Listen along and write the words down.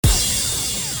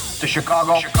to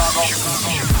Chicago.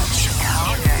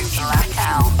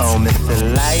 Oh, Mr.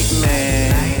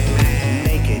 Lightman,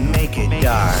 make it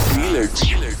dark.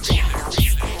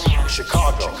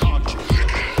 Chicago.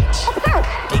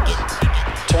 Dig it.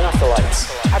 Turn off the lights.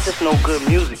 I just know good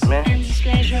music, man.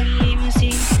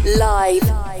 Live,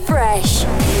 fresh,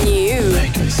 new.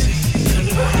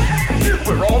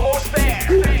 We're almost there.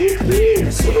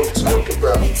 That's what I'm talking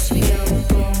about.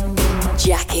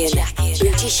 Jackin',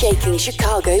 booty shaking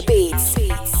Chicago beats.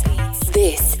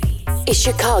 This is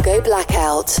Chicago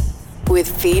Blackout with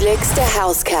Felix the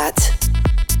Housecat.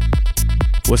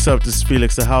 What's up, this is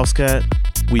Felix the Housecat.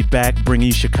 We back bringing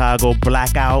you Chicago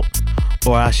Blackout,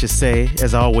 or I should say,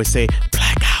 as I always say,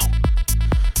 Blackout.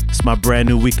 It's my brand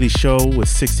new weekly show with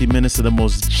 60 minutes of the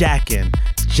most jacking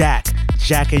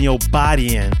your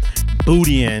body in,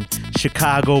 booty in,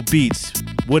 Chicago beats.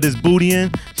 What is booty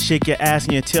in? Shake your ass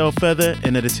and your tail feather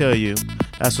and it'll tell you.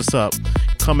 That's what's up.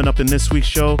 Coming up in this week's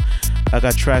show, I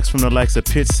got tracks from the likes of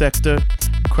Pit Sector,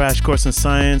 Crash Course in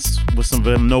Science with some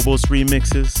Van Nobos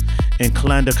remixes, and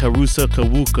Kalanda Karusa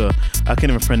Kawuka. I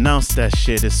can't even pronounce that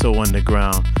shit, it's so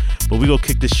underground. But we gonna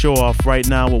kick the show off right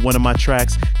now with one of my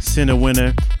tracks, Sinner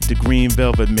Winner, the Green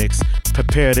Velvet Mix.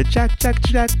 Prepare to jack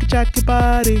your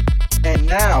body. And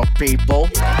now, people,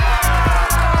 when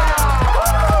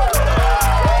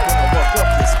I woke up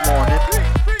this morning,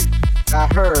 I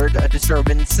heard a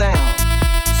disturbing sound.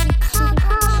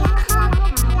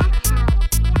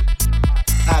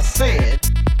 I said,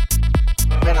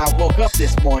 when I woke up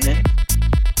this morning,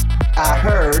 I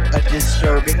heard a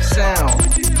disturbing sound.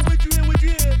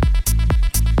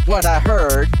 What I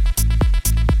heard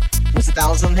was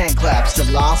 1,000 hand claps to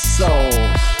lost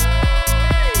souls.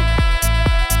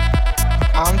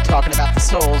 I'm talking about the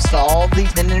souls to all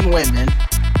these men and women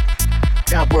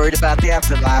not worried about the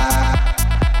afterlife.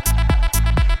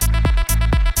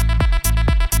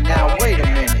 Now wait a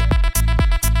minute.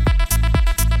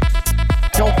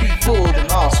 Don't be fooled and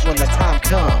lost when the time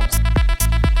comes.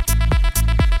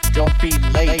 Don't be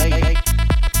late.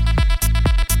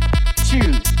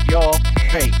 Choose your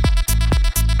fate.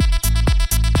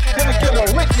 Gonna give a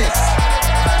witness.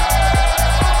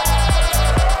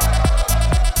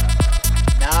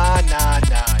 Nah.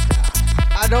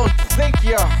 I don't think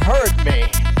you heard me.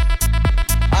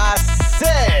 I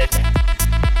said,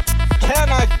 can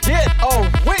I get a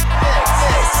witness?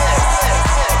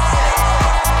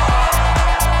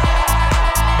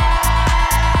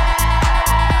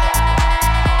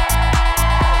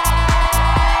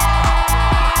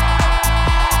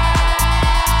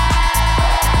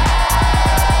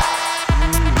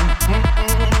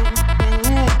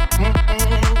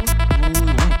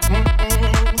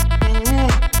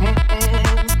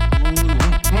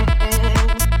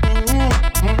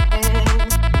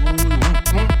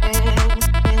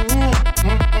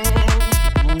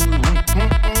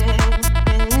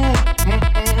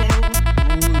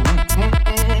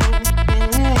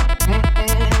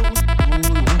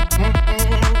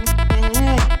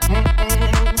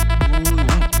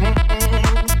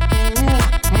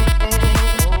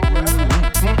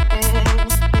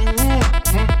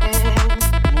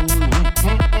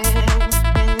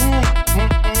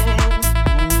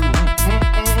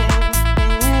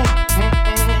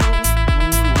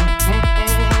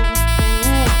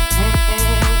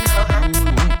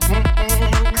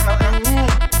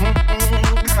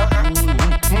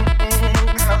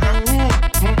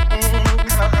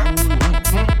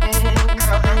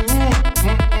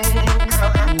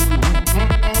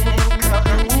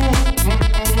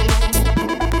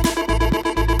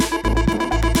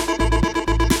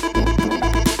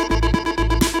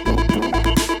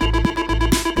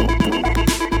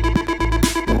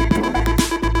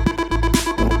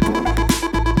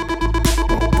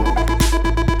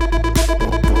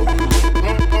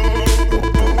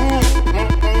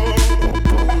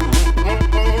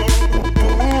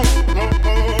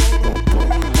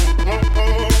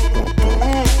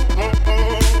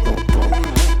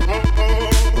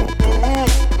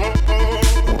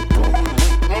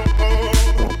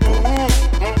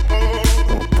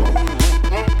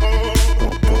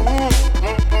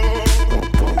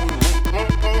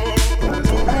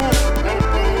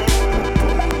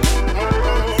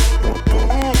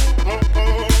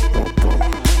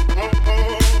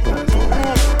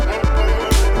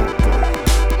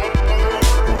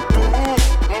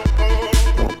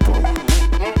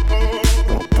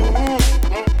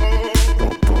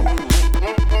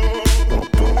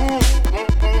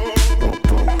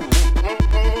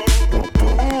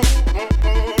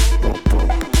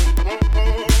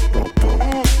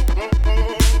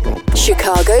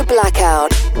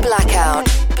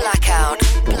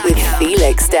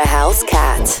 Felix the House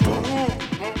Cat.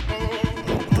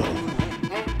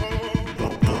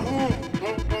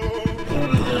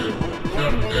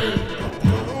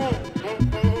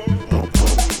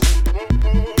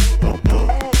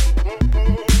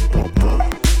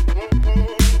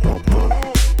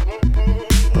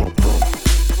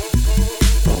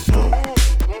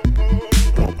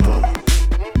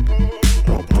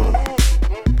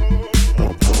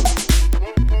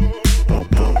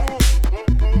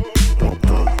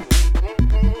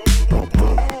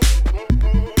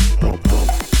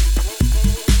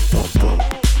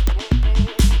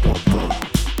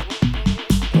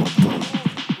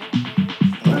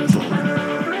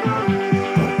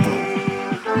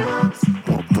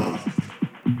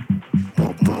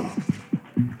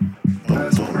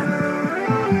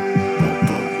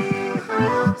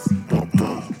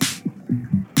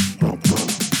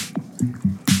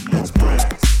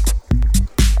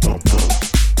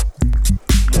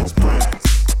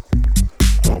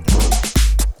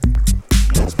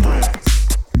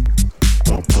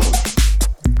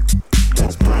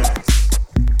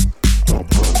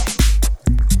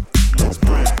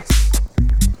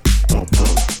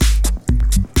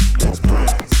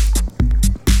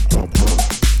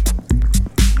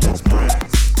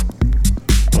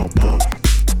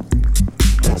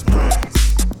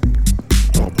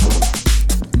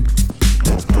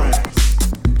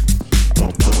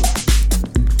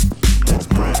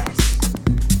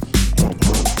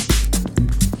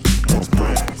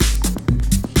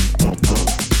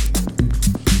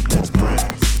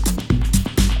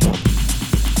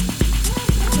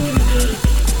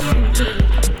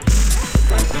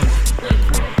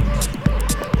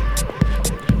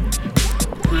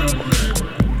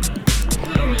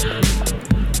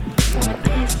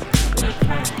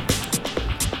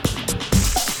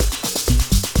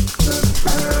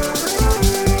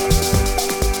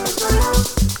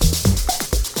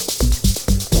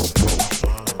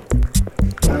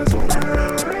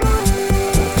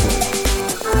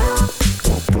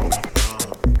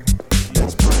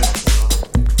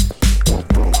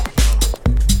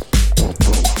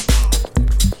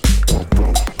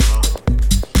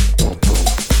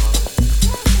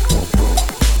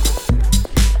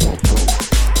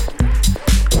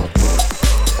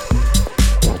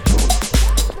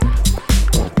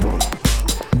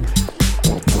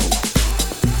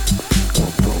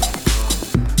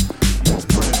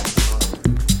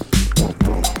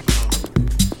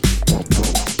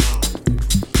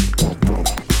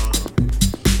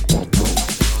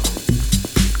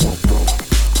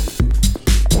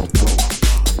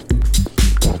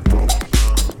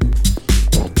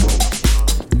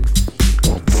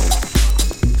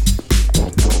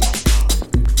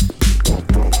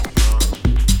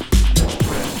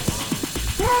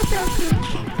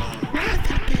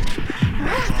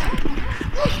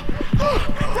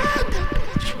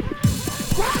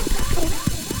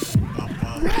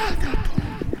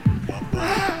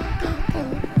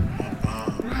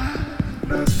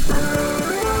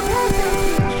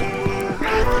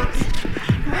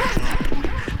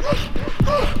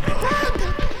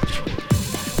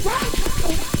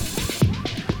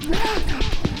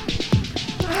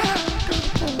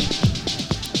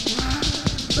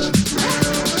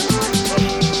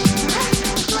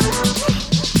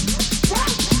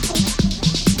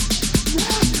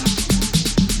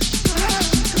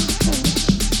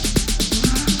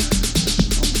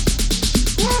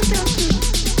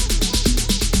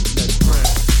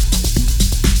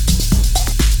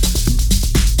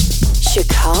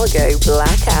 Chicago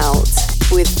Blackout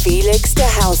with Felix the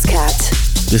House Cat.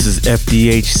 This is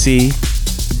FDHC.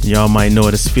 Y'all might know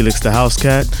it as Felix the House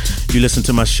Cat. You listen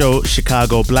to my show,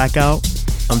 Chicago Blackout.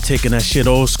 I'm taking that shit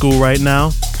old school right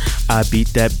now. I beat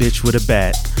that bitch with a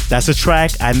bat. That's a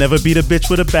track. I never beat a bitch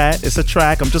with a bat. It's a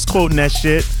track. I'm just quoting that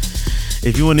shit.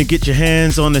 If you want to get your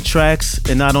hands on the tracks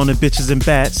and not on the bitches and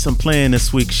bats I'm playing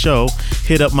this week's show,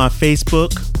 hit up my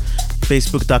Facebook,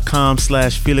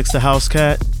 facebook.com/Felix the House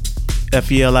Cat,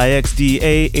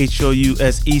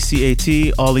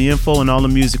 FELIXDAHOUSECAT. All the info and all the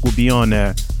music will be on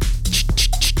there.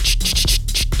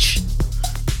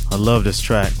 I love this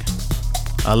track.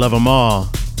 I love them all.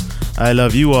 I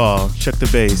love you all. Check the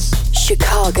bass.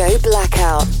 Chicago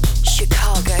Blackout.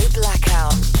 Chicago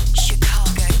Blackout.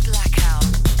 Chicago Blackout.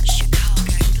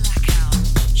 Chicago Blackout. Chicago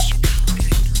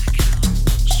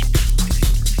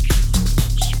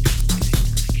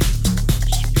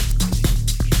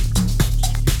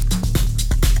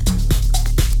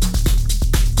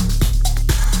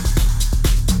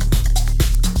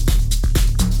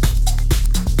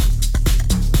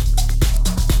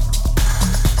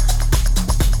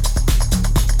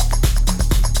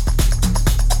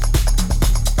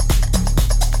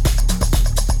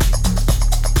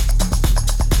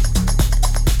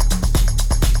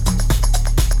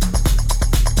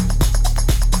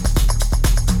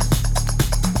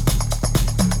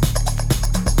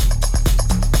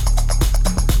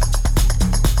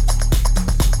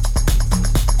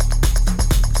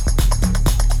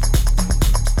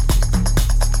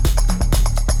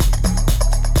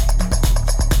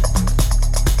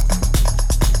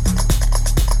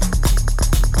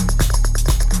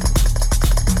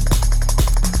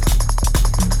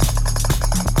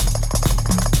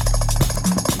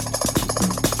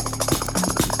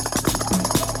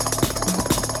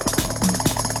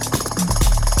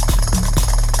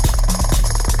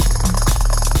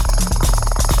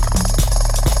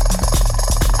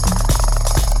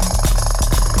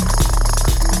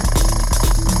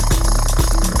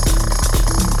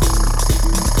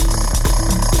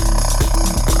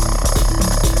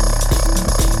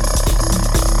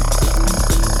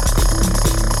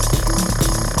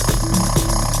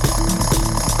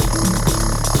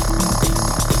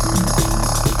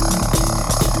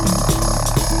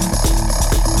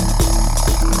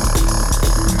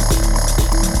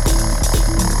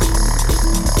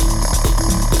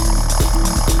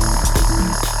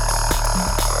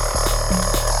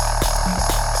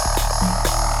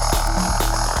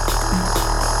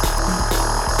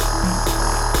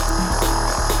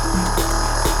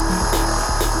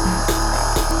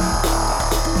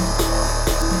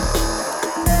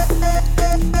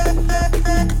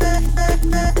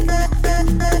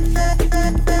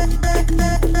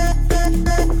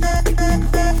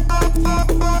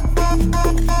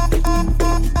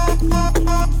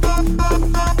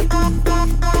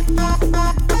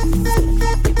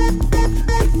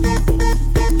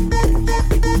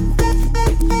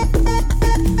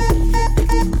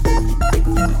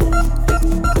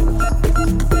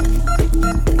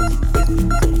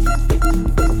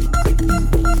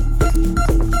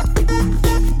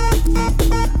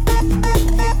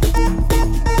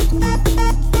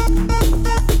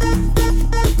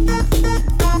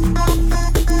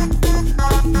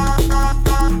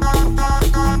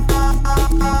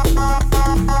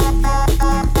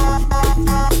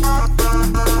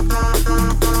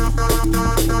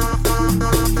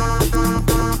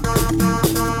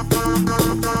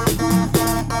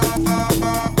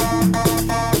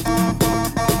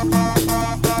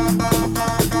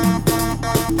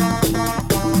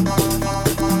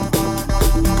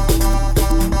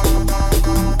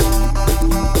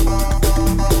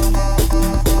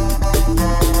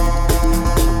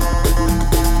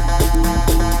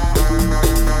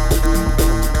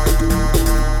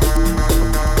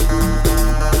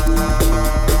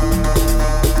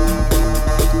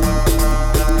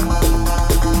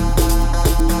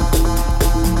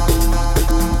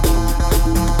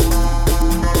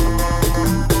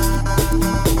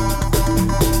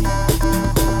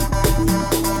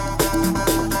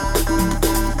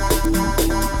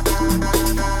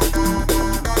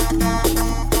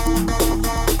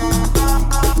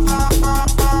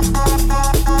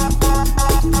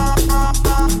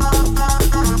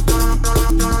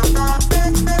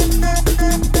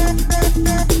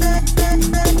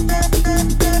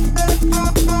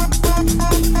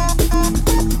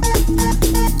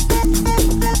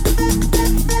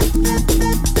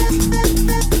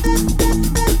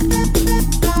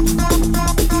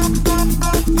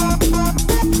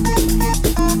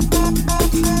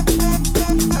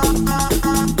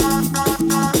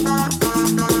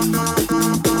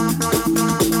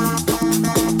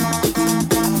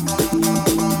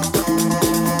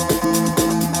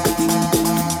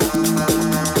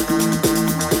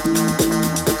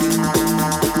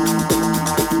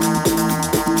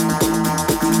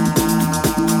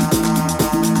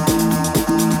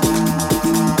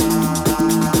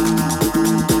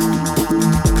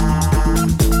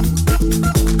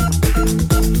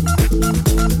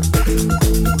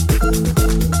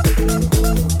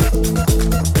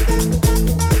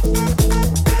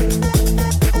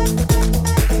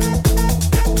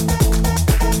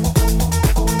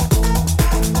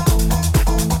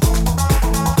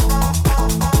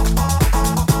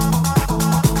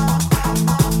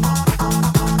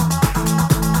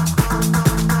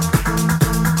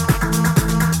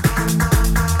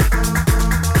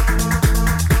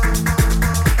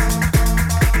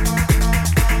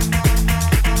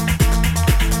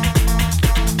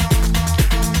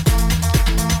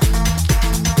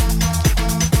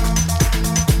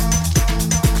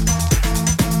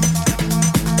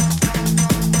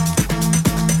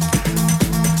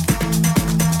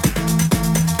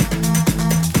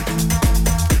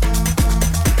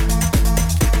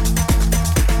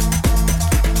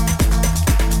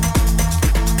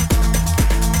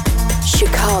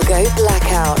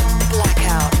Blackout.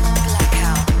 Blackout.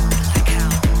 Blackout.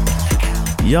 Blackout.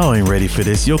 Blackout. Y'all ain't ready for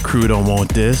this. Your crew don't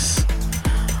want this.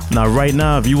 Now, right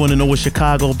now, if you want to know what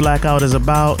Chicago Blackout is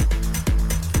about,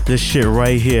 this shit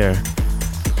right here.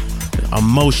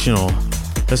 Emotional.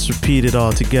 Let's repeat it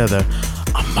all together.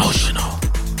 Emotional.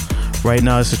 Right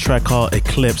now, it's a track called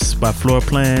Eclipse by Floor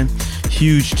Plan.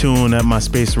 Huge tune at my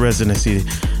space residency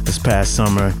this past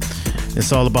summer.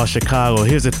 It's all about Chicago.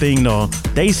 Here's the thing though,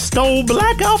 they stole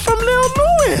Blackout from Lil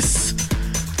Louis.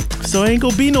 So ain't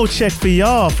gonna be no check for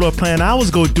y'all, Floor Plan. I was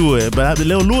gonna do it, but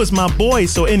Lil Louis my boy.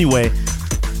 So anyway,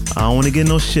 I don't wanna get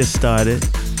no shit started.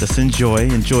 Just enjoy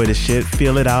the shit,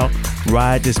 feel it out,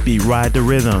 ride this beat, ride the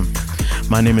rhythm.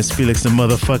 My name is Felix the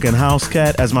motherfucking House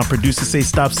Cat. As my producer say,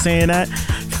 stop saying that.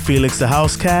 Felix the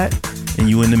House Cat, and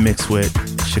you in the mix with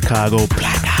Chicago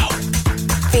Blackout.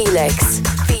 Felix.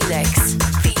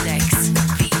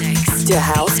 The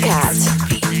House Cat.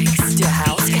 The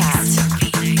House Cat.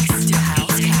 The House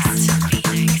Cat.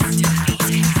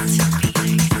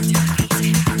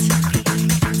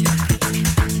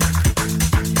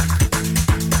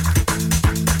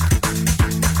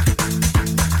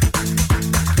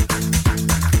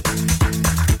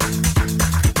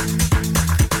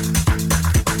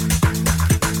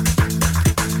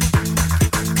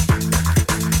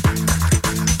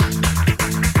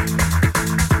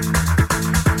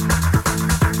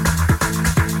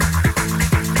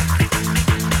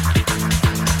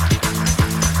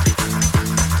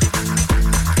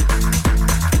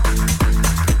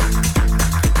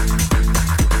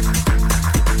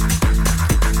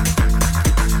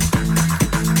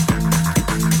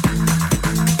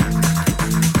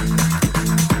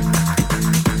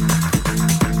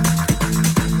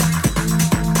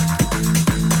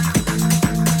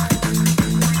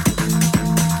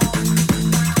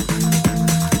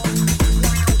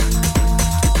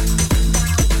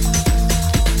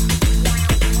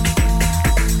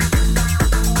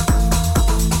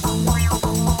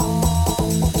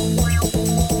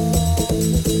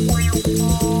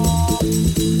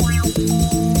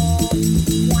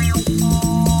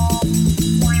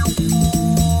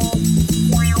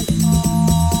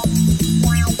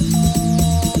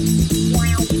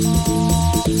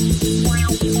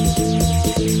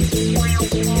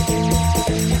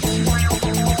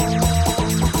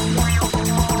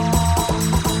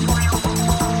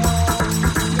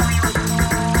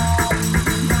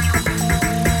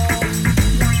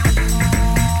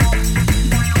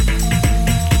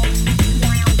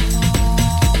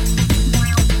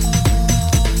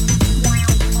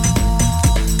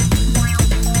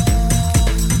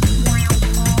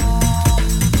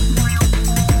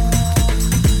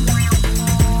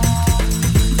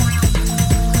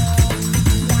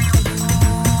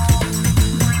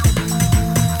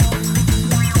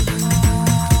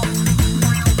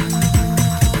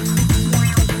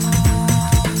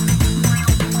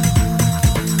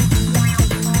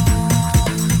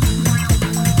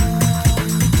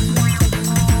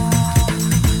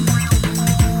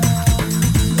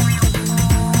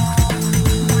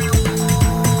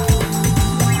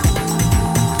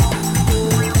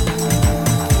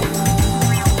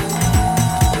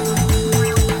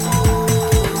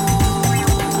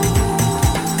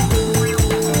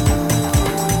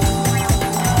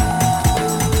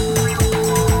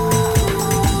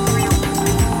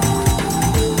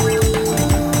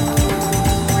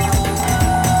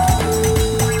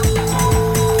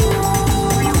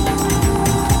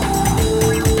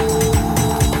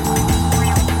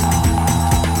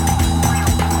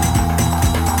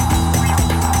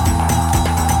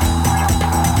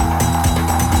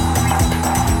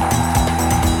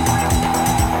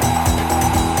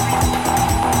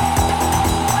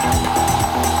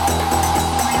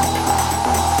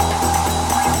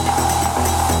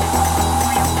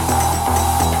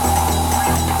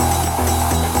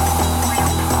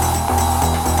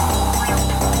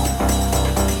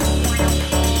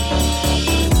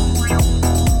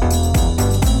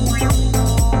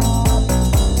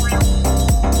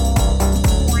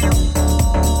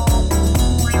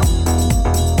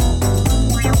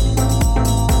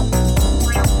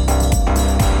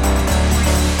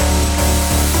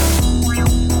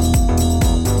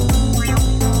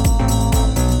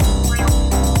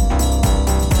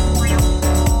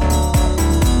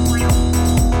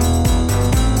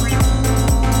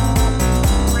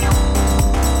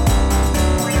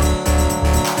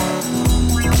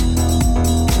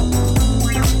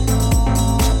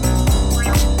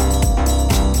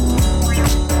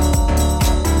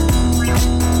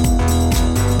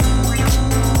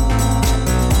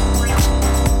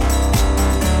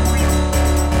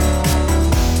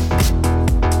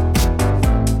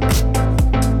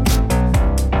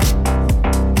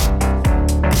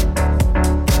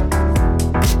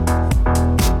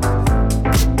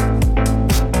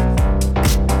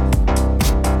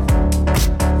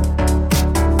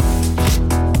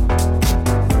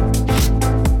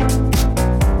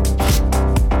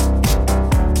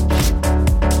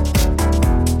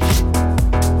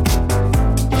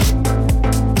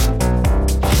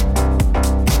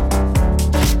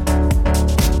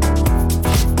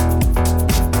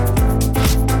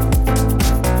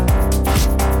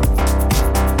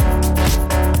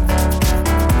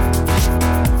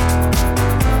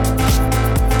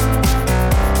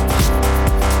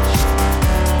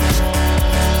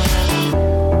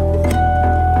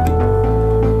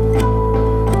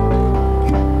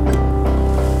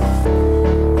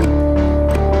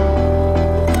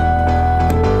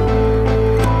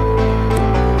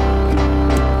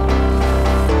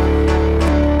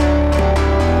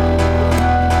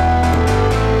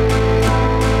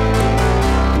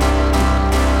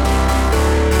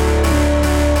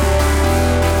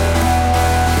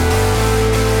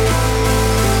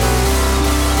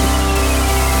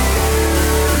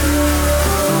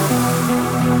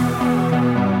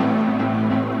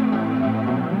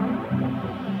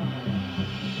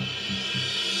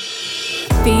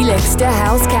 Felix the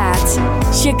House Cat,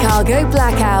 Chicago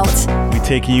Blackout. We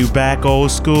taking you back old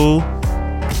school.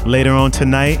 Later on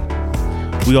tonight,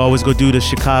 we always go do the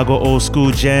Chicago old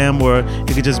school jam, or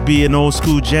it could just be an old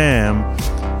school jam,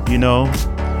 you know,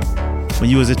 when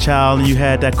you was a child and you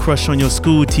had that crush on your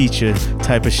school teacher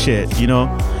type of shit, you know.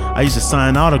 I used to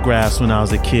sign autographs when I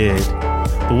was a kid.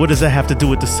 But what does that have to do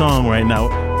with the song right now?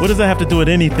 What does that have to do with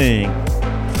anything?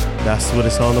 That's what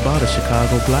it's all about, a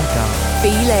Chicago Blackout.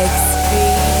 Felix.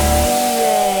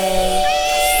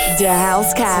 The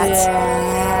House Cat.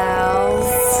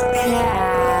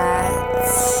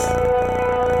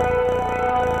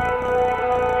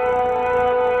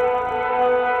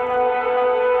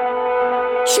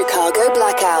 Chicago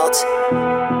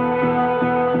Blackout.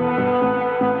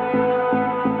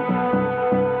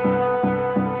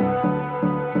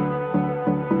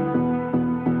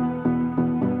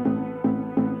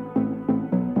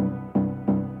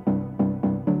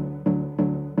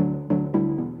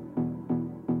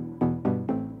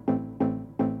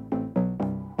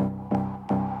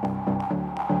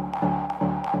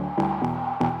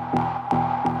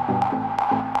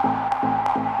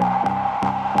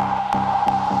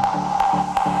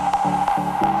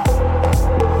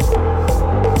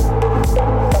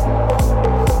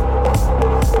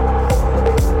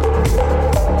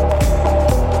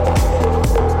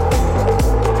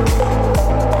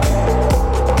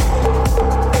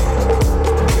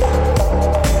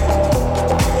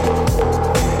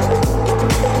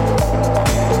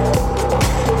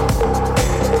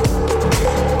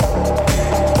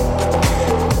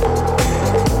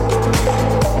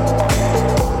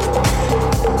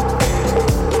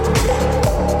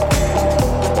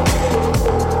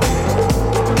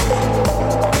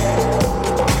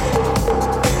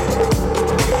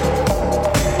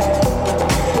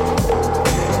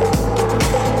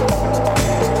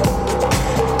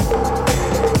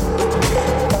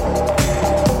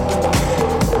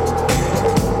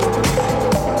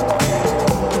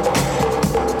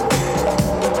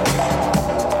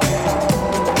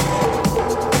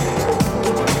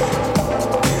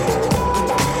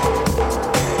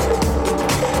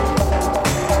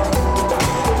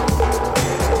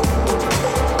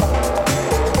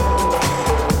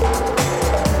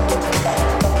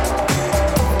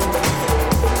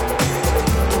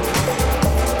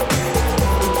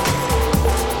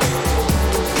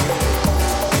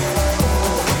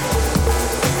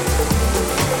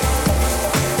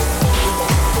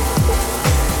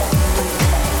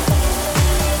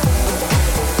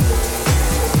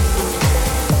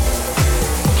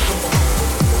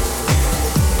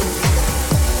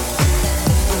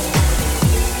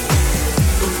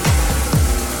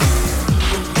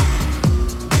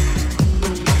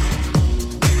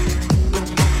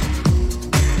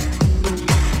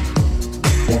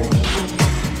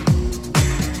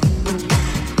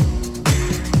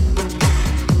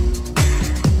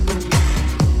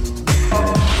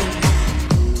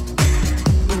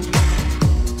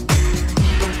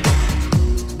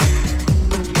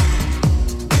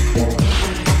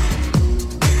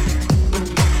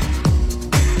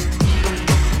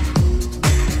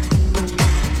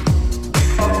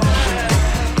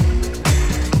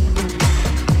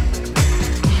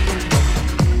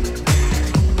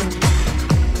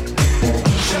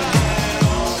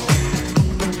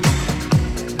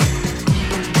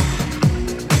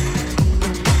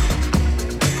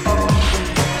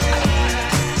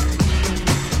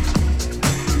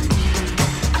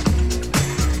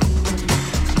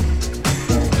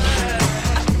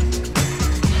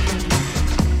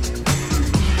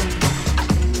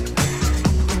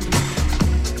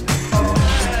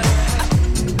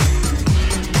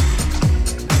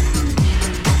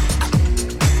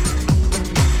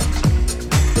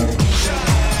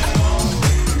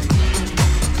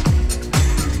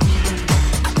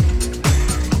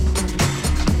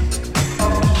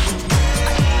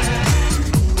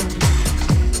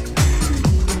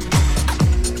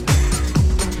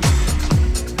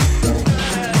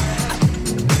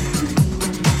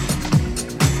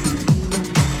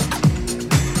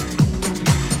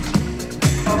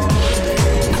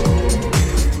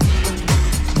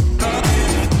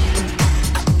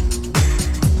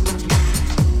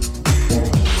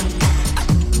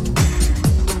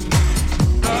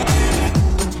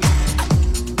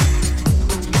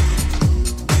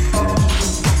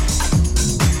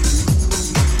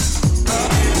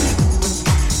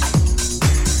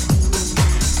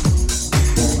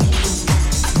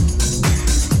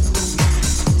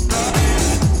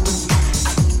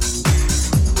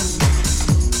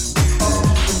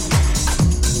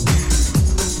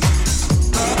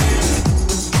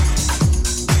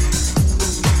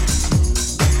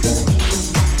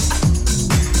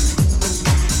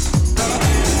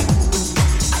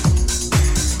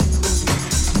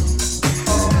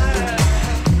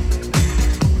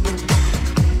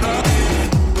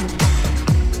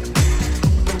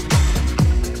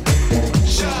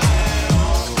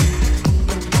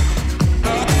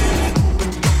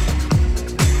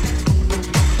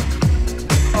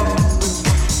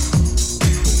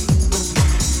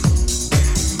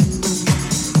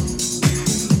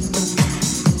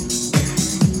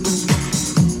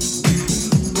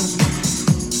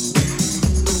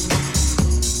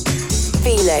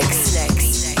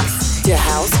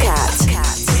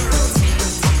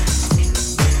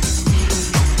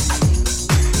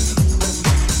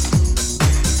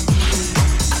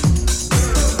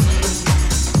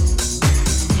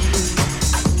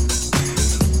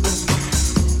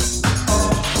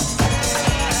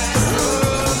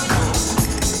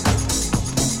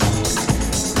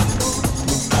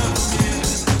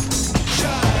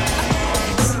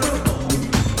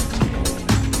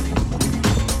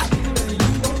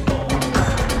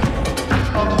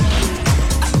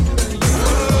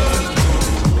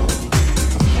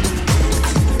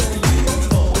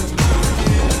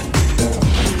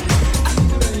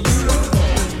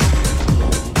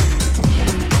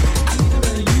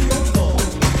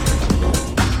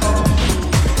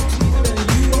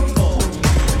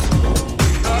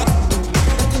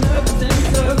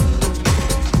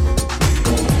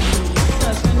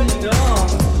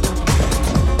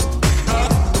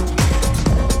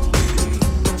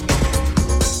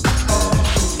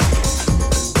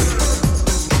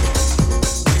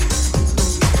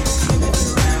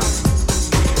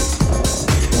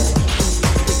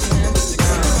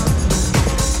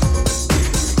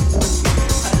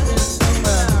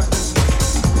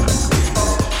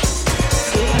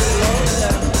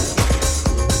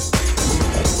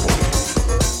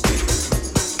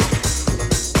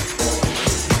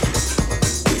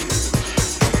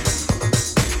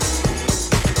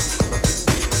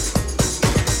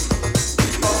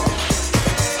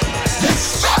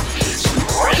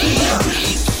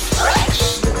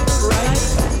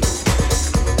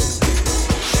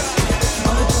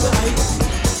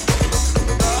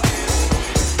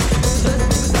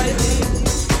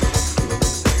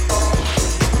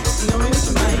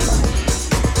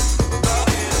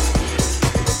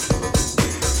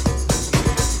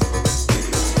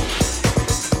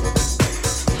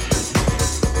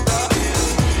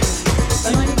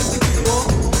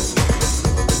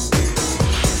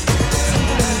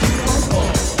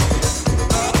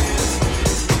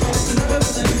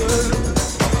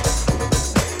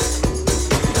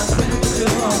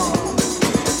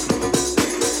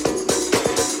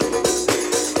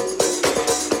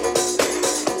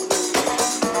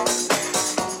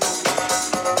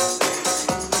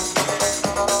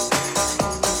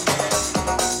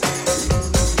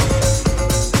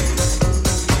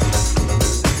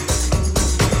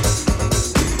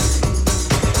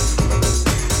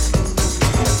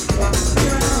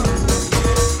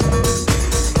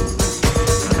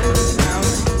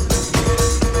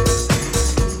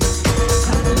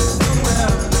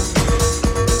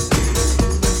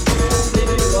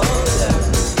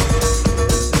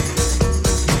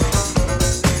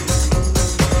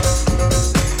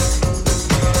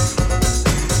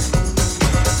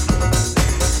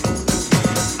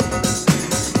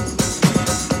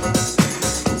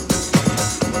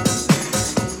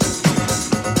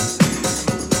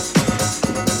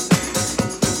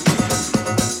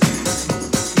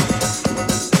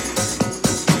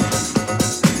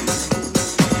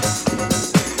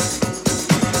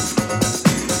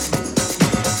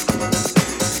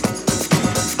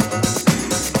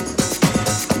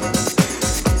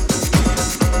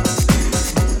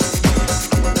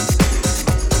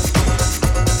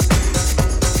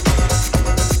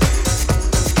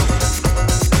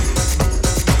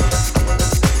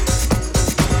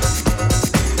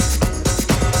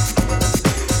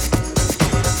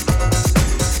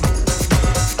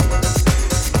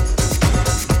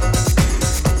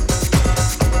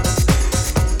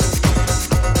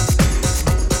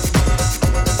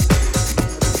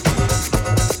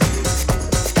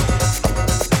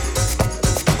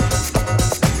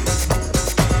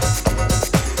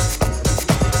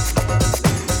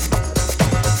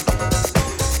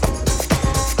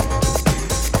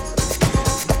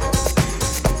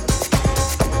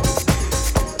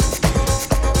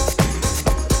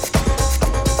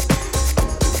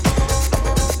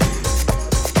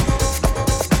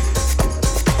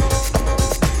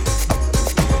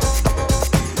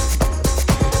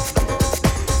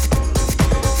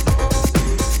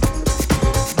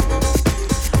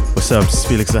 What's up? It's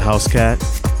Felix the House Cat.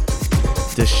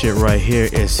 This shit right here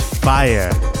is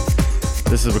fire.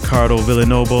 This is Ricardo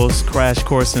Villalobos, Crash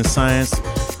Course in Science.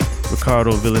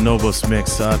 Ricardo Villalobos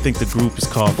mix. I think the group is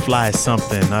called Fly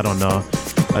Something. I don't know.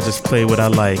 I just play what I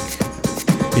like.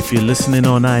 If you're listening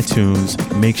on iTunes,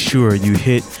 make sure you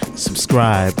hit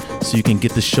subscribe so you can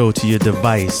get the show to your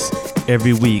device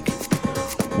every week.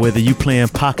 Whether you playing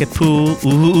pocket pool,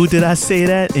 ooh, did I say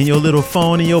that? In your little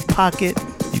phone in your pocket,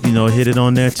 you can hit it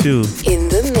on there too. In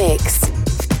the mix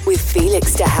with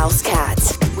Felix the House Cat.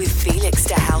 With Felix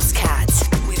the House Cat.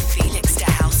 With Felix the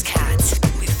House Cat.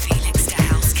 With Felix the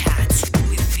House Cat.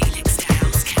 With Felix the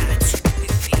House Cat.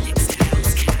 With Felix the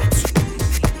House Cat.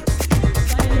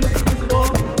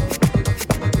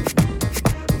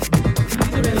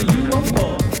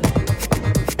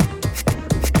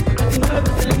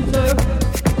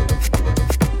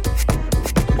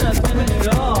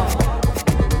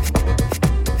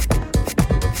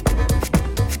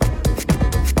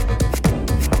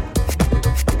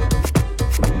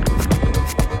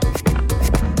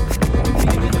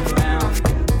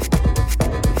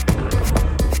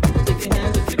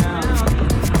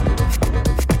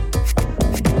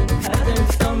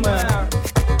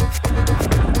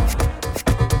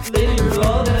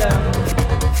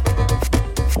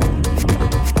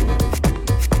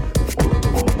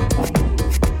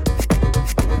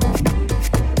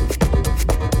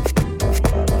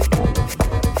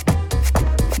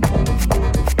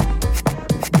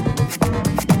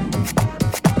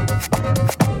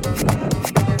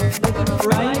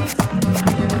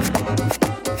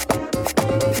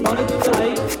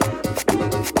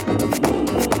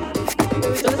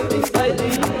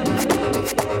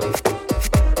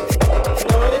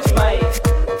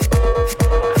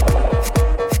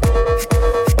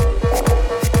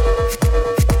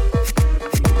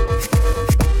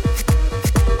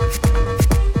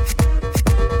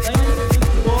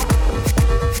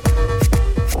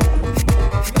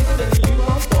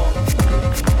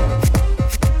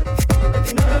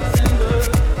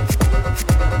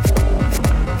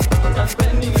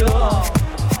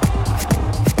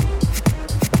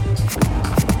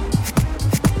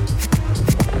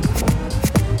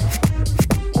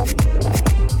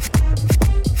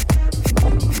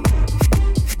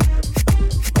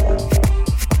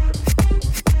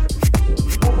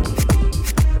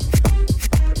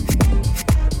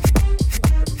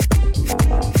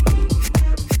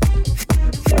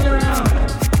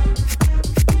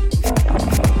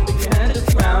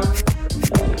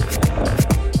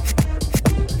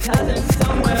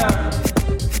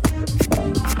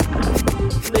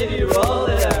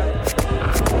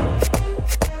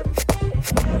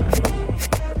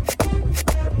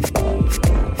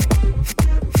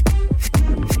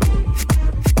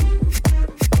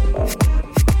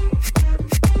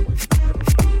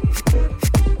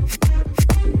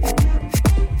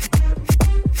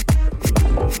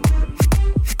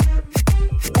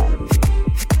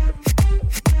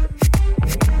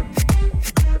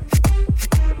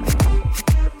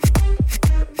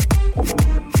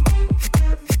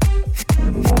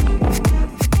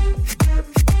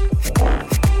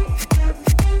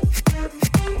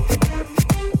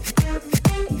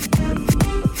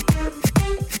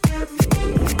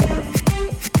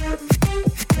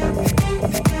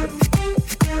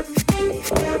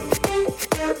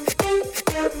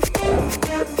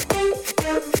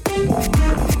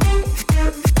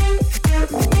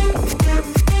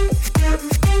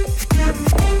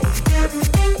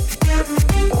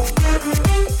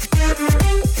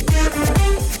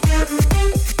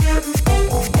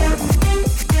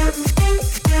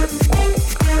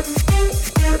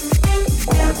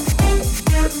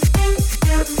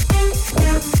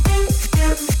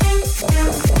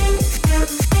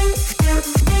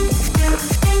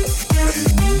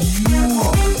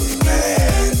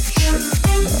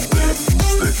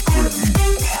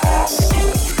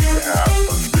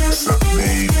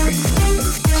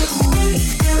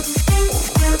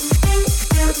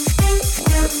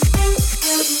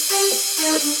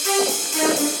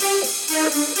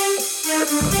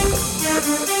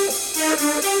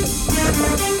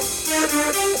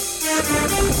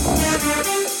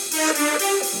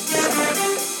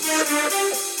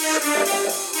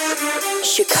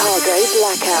 Chicago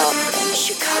Blackout.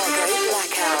 Chicago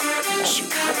Blackout.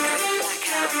 Chicago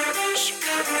Blackout.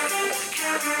 Chicago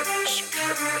Blackout.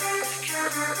 Chicago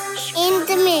Blackout. In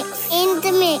the mix. In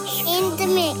the mix. In the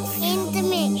mix. In the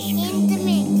mix. In the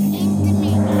mix. In the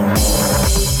mix.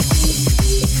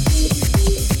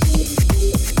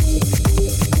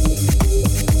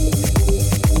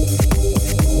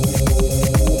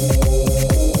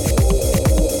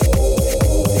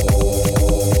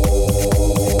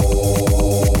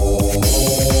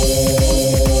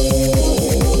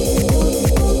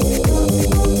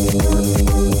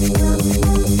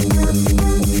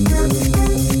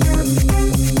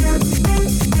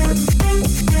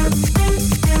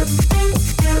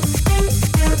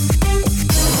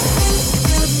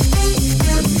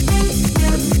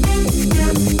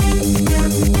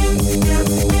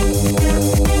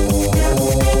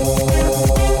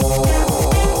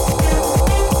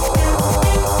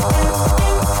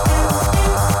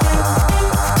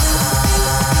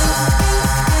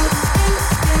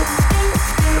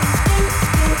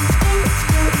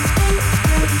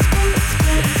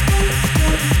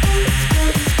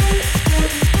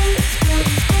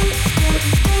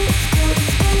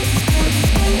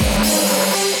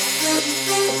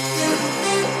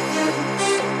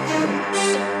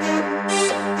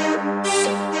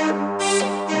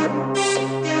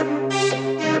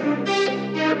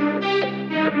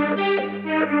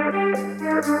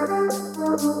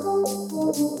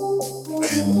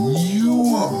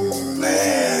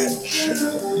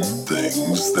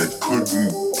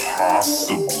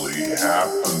 possibly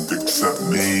happened except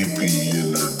maybe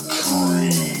in a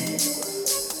dream.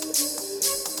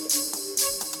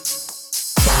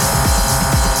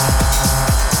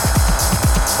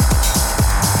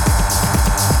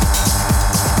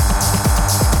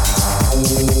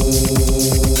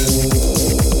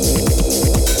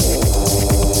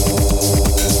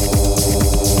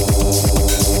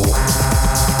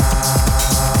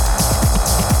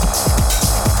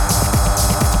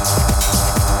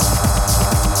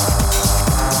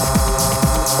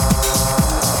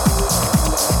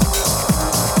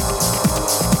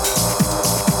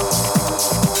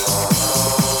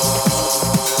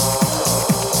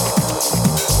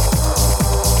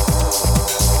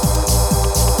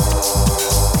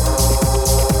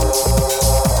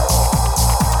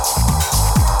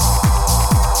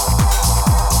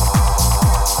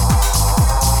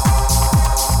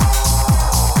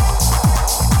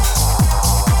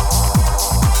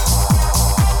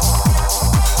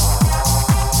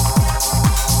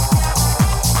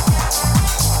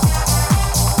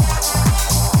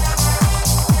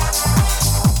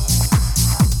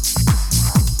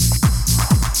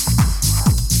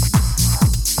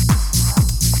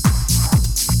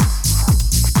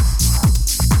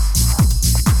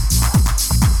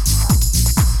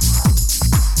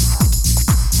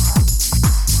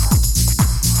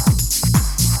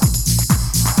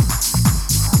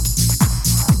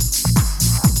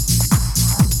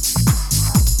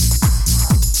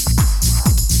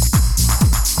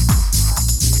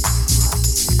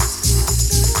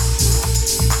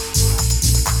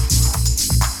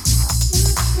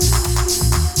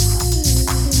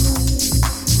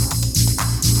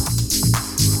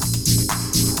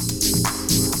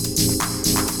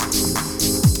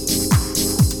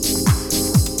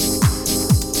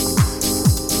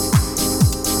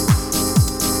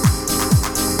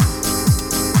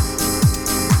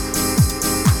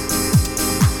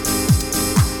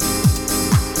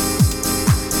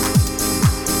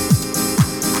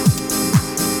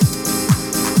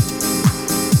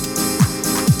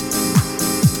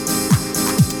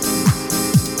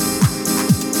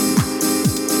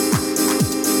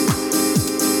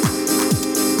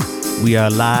 We are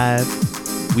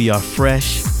live, we are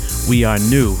fresh, we are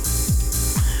new.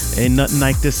 Ain't nothing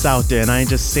like this out there, and I ain't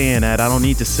just saying that. I don't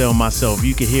need to sell myself.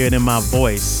 You can hear it in my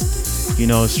voice. You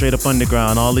know, straight up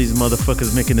underground, all these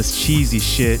motherfuckers making this cheesy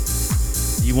shit.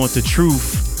 You want the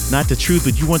truth, not the truth,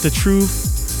 but you want the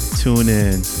truth? Tune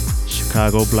in,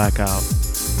 Chicago Blackout.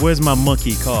 Where's my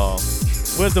monkey call?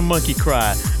 Where's the monkey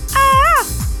cry?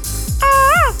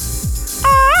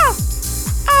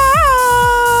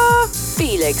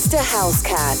 Felix the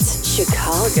Housecat,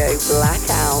 Chicago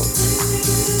Blackout.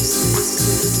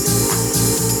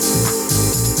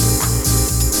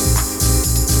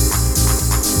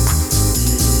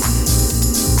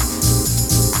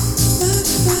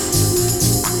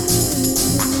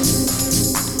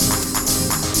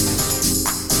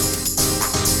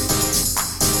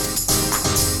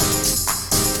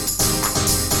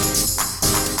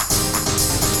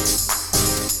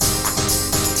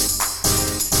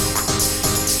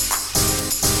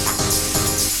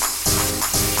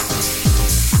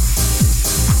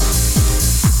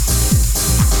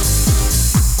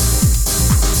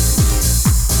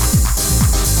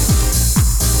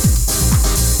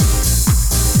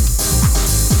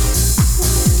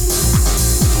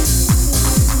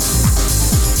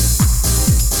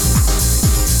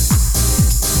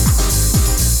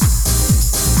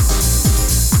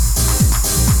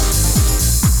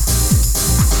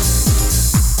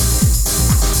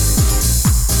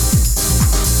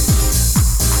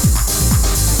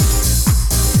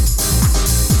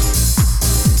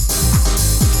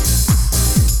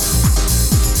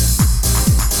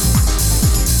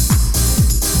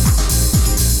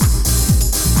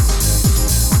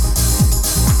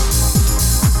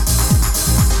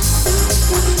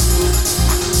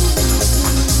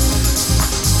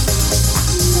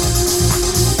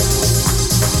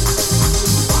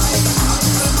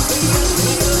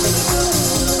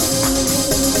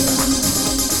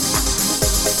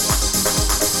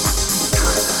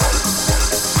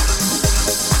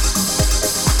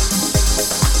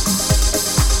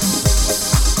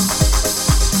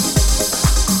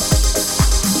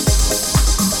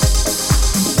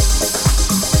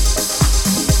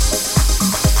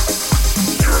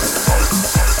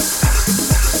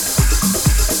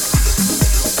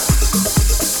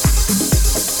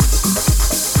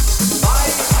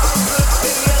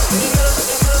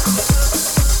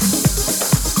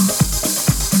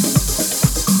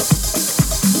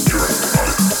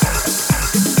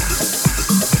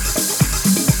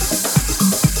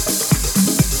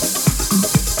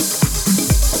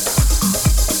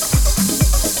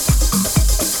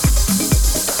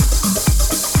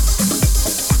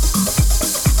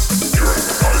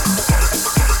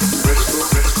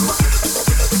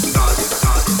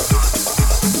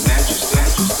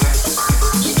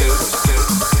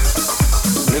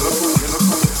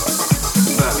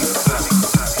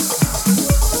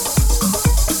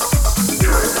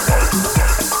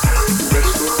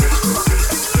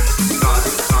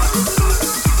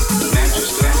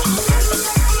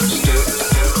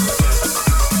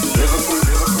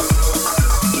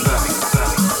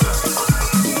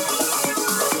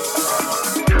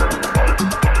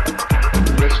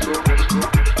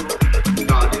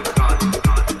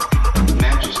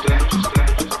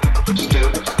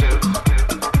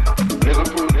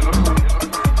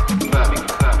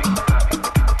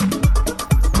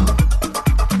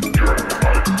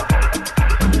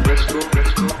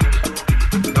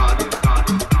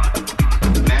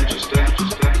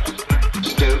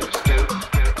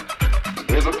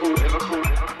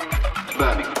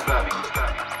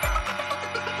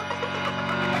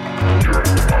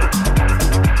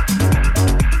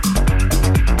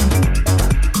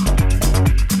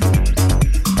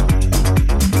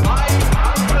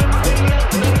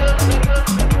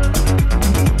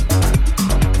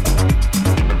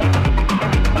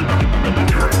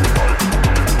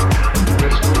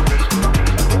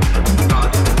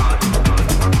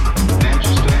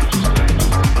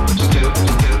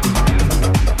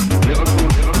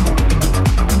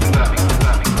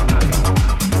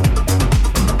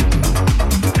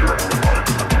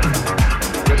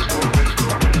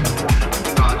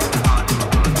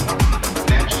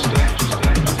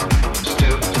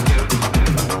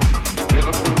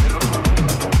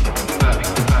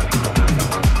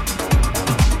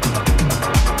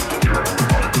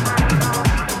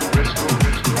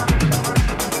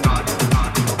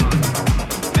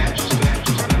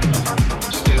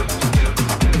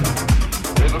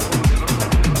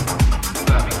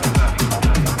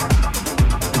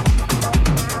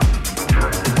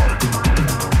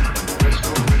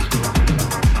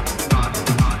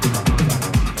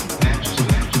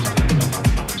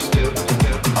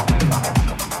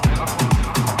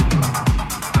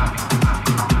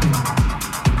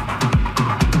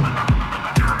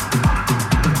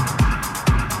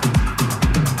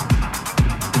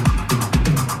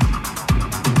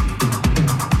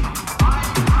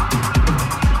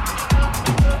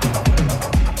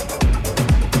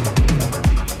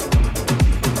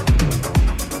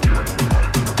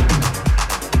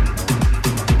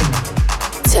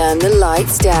 Turn the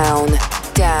lights down,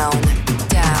 down,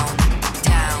 down,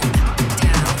 down,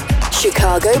 down.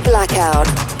 Chicago Blackout,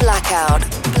 Blackout,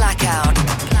 Blackout.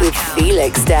 With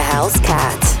Felix the House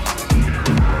Cat.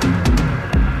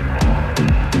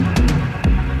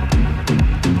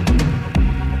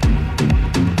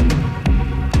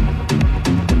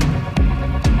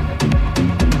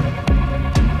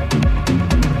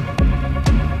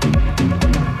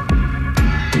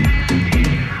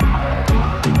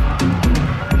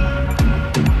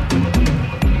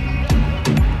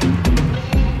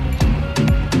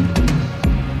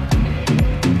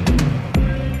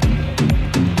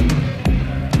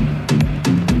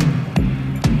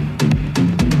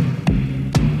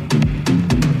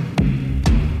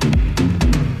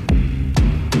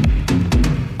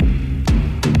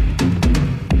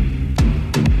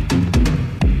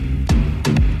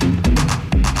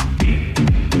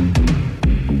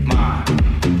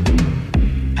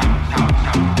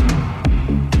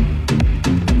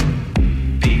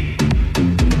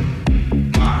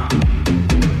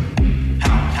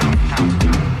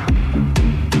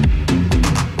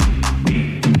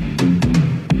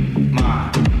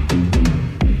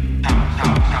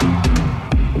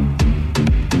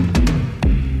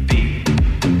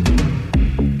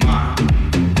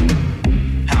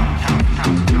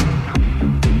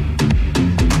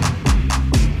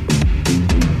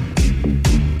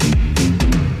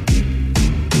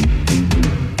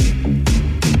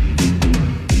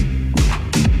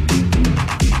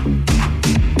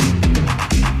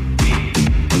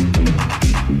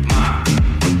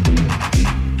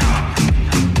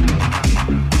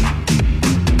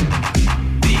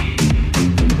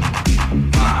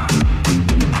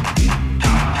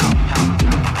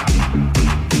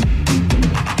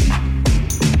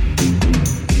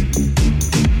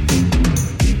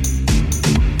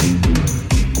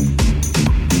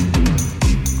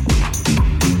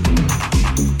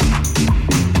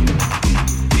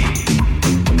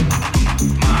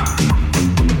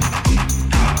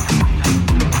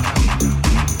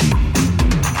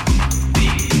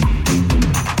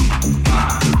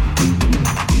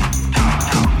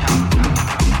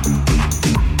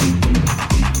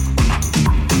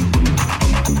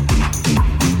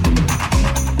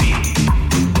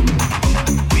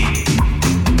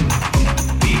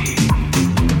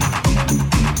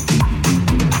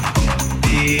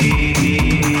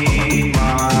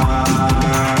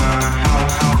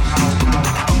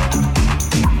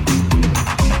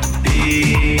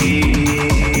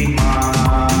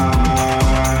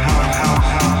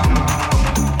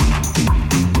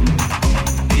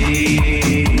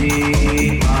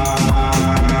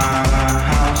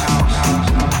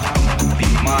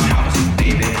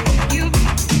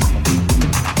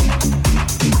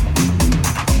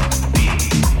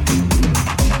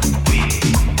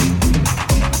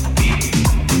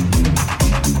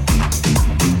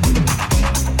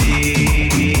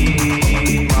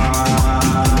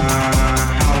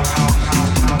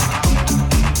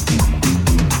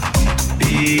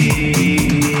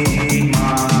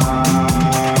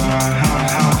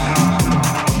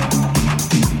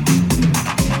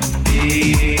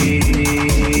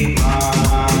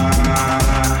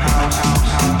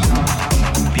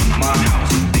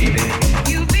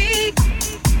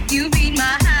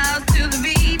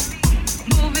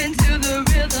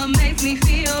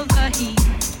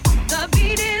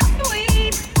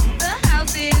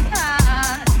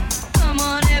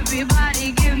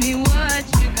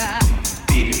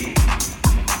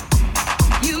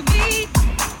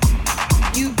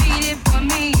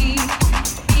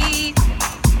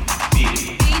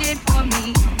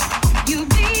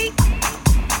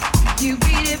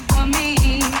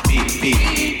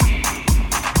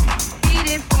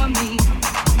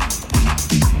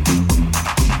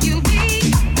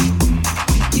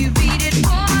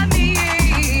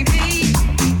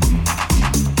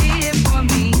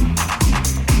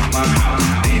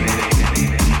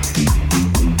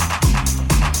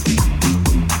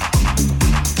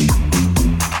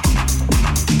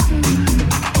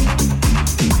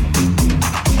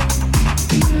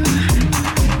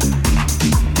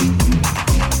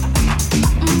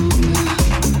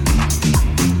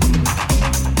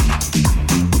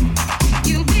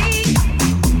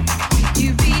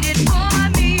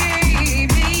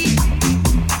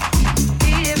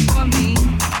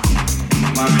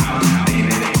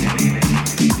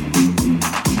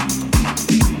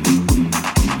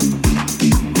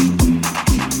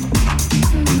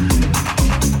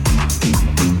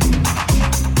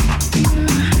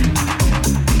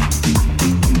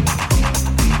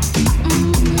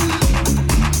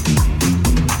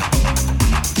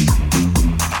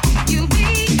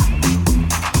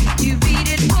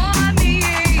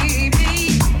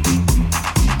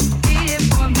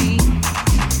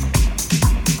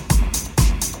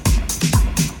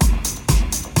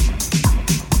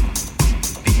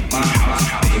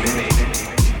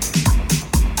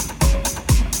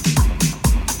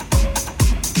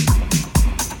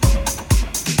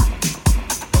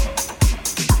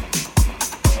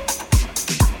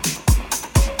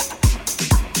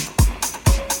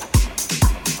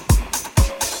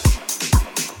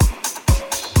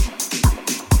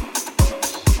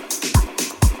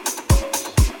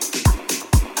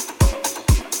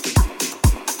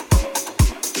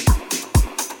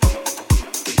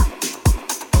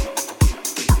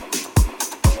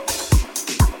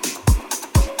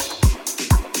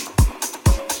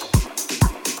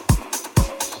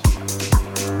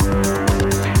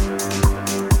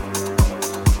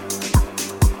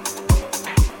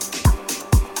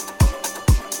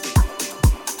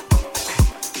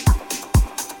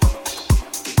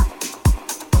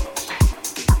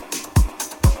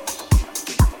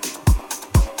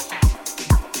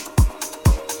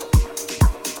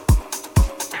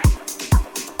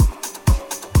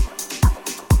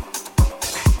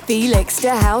 Felix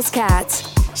the House Cat.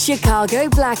 Chicago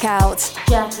Blackout.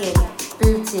 Jacket,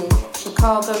 booted,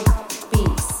 Chicago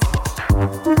beats.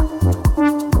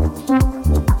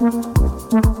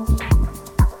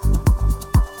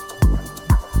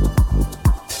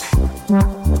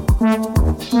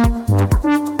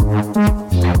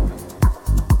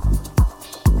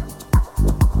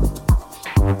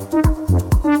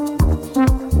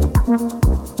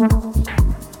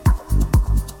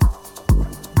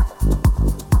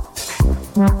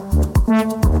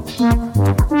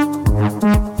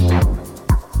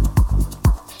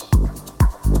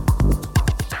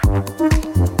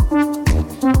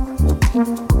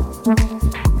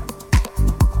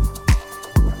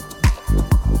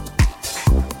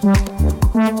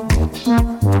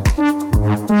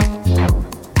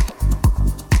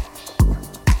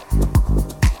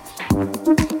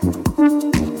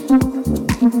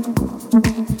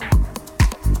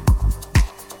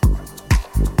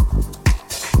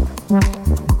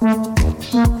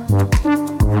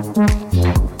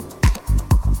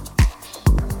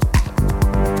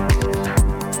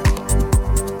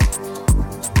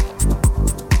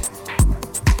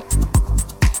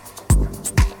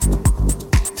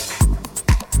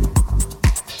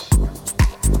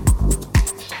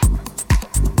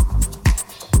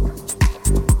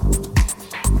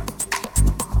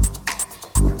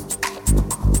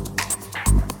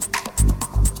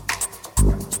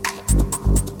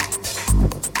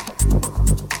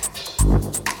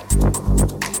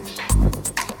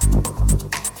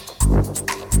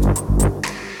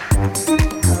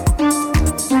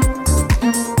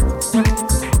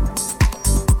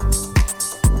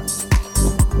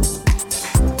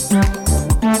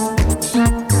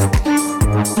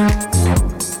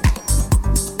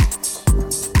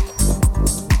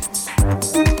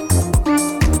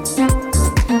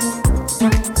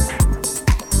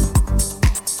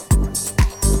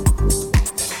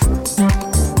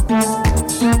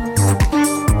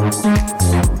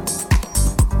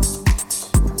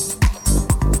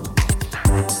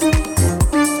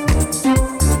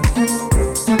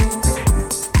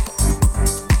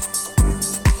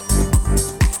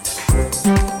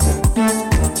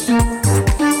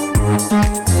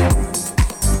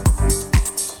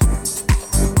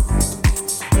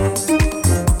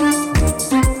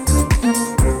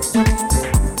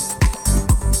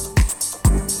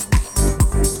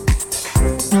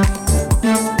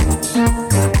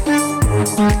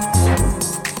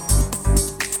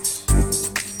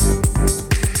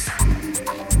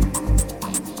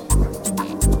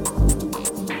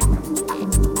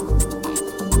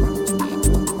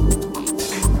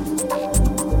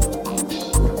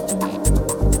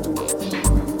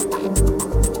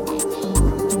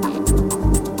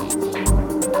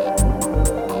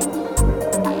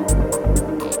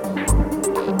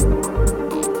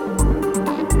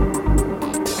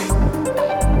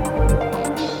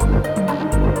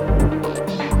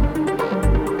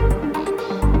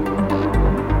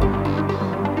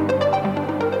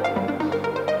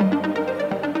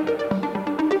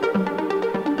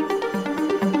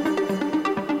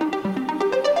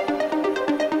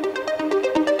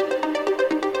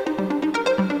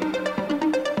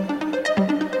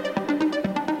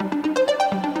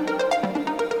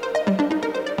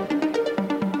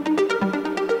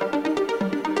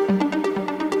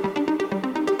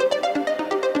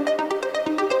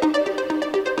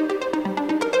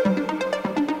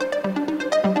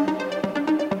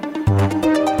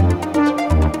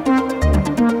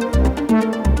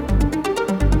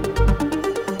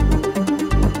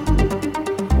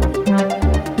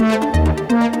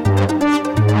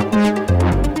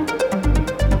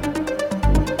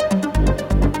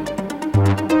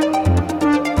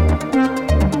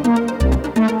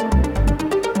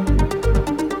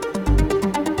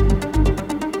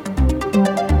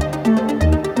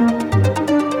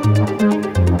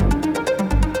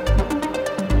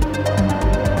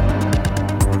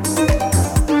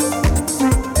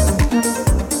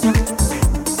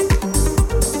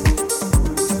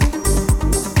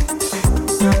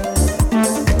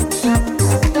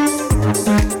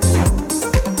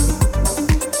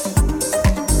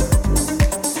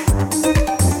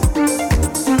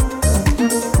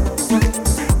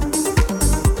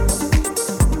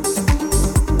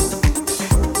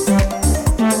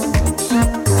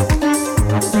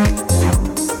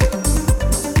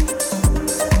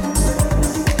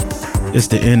 It's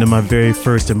the end of my very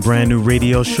first and brand new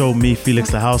radio show, me,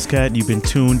 Felix the House Cat. You've been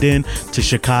tuned in to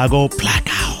Chicago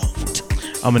Blackout.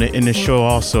 I'm going to end the show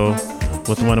also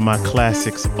with one of my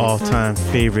classics, all-time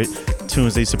favorite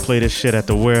tunes. They used to play this shit at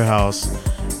the warehouse,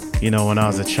 you know, when I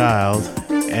was a child.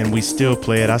 and we still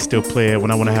play it. I still play it when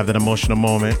I want to have that emotional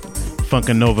moment.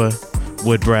 Funkin' Nova,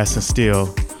 Wood, Brass, and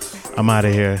Steel. I'm out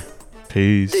of here.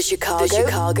 Peace. The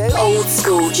Chicago Old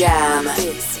School Jam.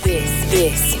 This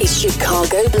is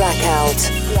Chicago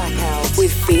Blackout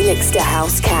with Felix the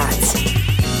House Cat.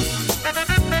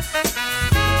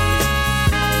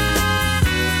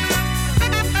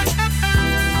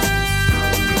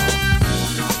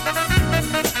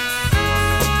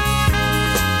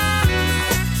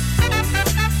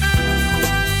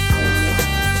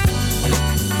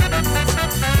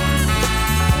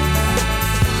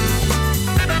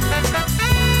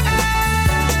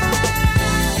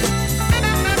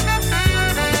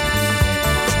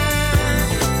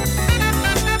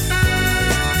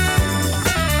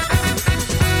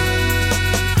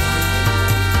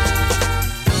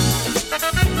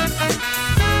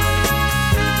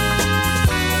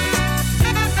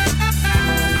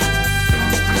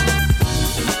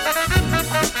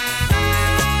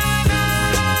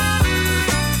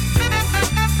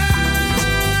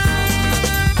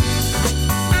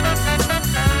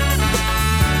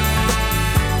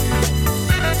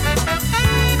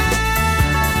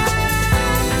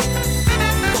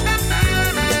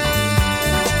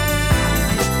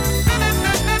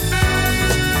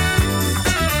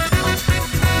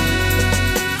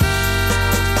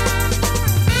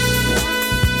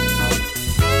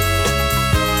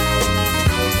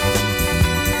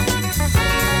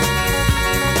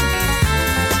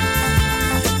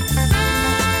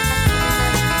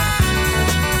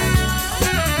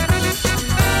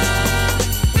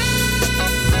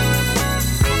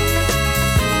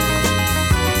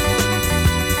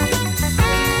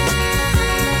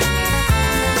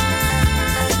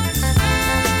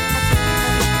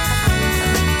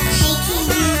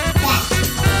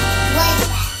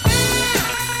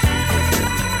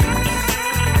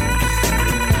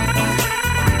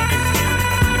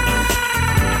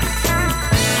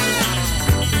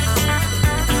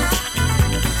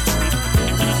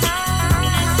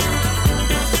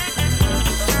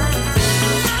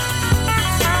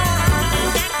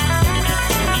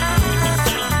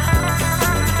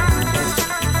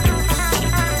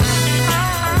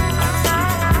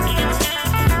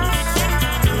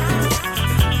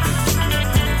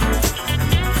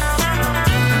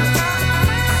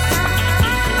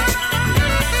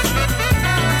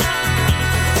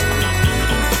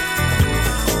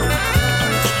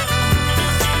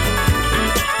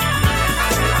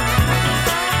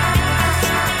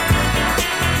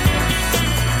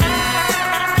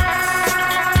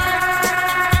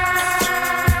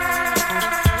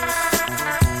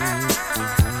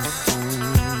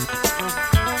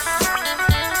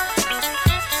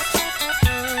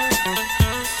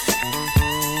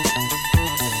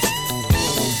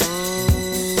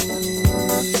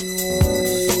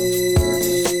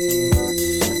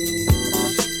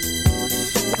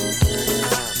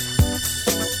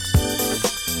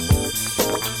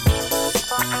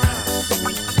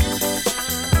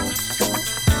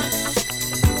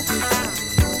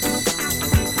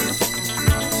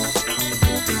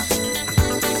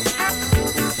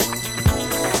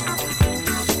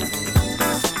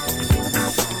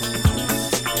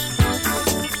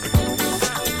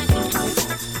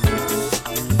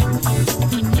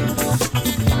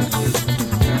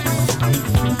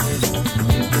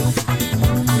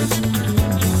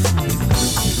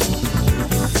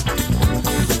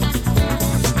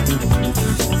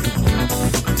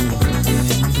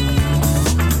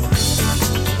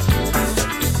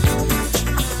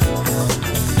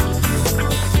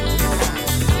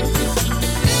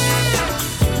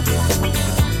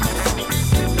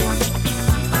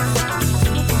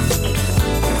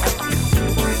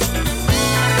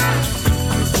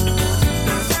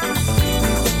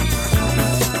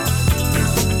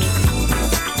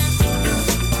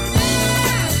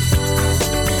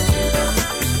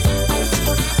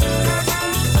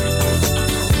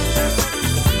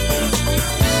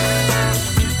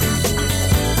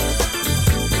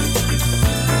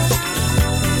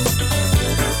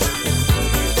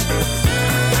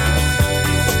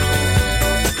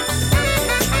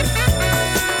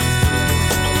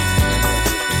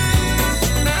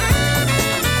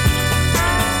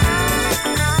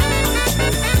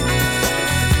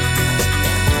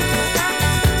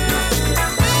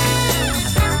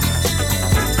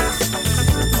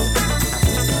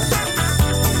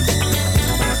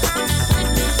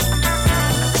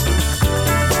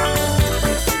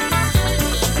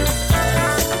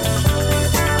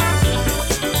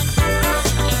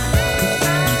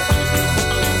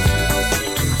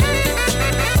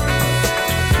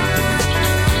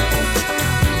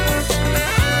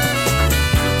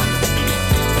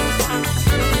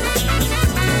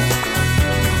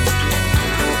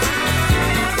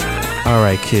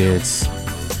 Alright, kids,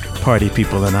 party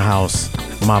people in the house,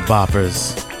 my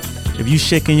boppers. If you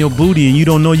shaking your booty and you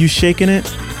don't know you shaking it,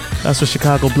 that's what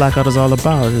Chicago Blackout is all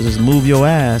about. It's just move your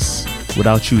ass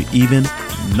without you even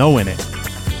knowing it.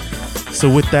 So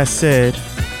with that said,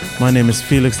 my name is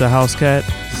Felix the House Cat,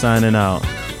 signing out.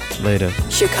 Later.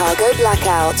 Chicago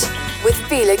Blackout with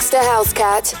Felix the House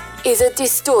Cat is a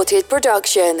Distorted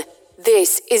production.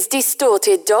 This is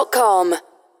distorted.com.